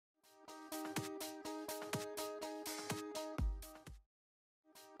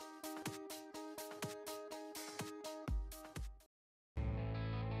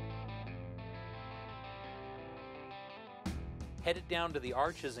Headed down to the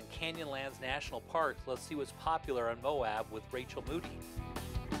Arches and Canyonlands National Park, let's see what's popular on Moab with Rachel Moody.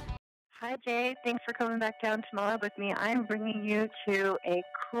 Hi, Jay. Thanks for coming back down to Moab with me. I'm bringing you to a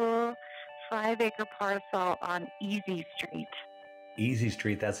cool 5-acre parcel on Easy Street. Easy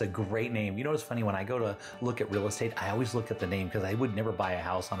Street, that's a great name. You know what's funny? When I go to look at real estate, I always look at the name because I would never buy a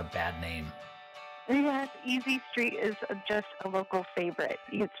house on a bad name. Yes, Easy Street is just a local favorite.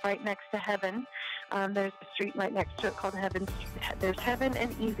 It's right next to Heaven. There's a street right next to it called Heaven. There's Heaven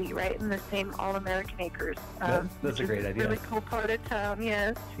and Easy right in the same All-American Acres. That's a great idea. Really cool part of town,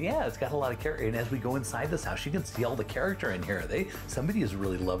 yes. Yeah, it's got a lot of character. And as we go inside this house, you can see all the character in here. Somebody has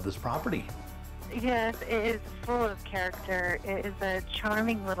really loved this property. Yes, it is full of character. It is a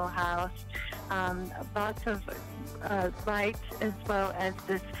charming little house. Lots of light, as well as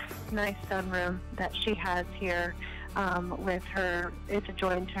this nice sunroom that she has here with her. It's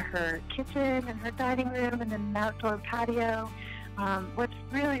adjoined to her kitchen and her dining room and then an outdoor patio. What's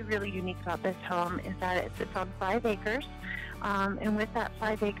really, really unique about this home is that it sits on 5 acres. And with that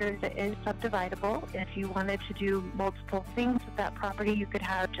 5 acres, it is subdividable. If you wanted to do multiple things with that property, you could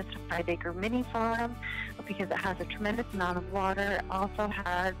have just a 5-acre mini farm because it has a tremendous amount of water. It also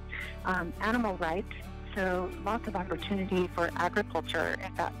has animal rights, so lots of opportunity for agriculture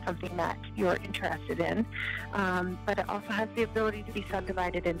if that's something that you're interested in. But it also has the ability to be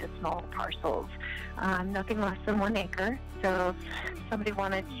subdivided into small parcels, nothing less than 1 acre. So if somebody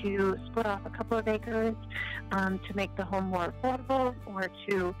wanted to split off a couple of acres to make the home more affordable or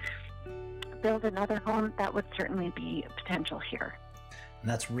to build another home, that would certainly be a potential here. And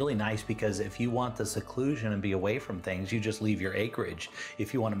that's really nice because if you want the seclusion and be away from things, you just leave your acreage.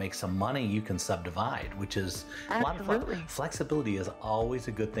 If you want to make some money, you can subdivide, which is Absolutely. A lot of fun. Flexibility is always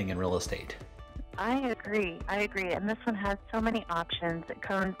a good thing in real estate. I agree. And this one has so many options. It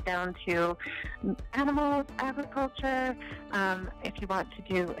comes down to animals, agriculture. If you want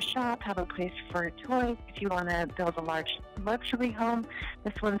to do a shop, have a place for toys. If you want to build a large luxury home,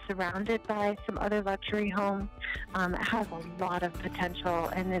 this one's surrounded by some other luxury homes. It has a lot of potential,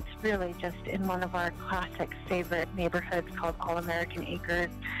 and it's really just in one of our classic favorite neighborhoods called All-American Acres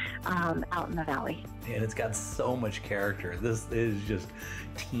out in the valley. And it's got so much character. This is just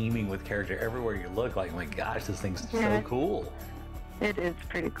teeming with character everywhere you look. Like, oh my gosh, this thing's so cool. It is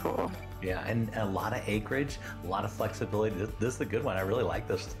pretty cool. Yeah, and a lot of acreage, a lot of flexibility. This is a good one. I really like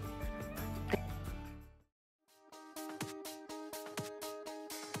this.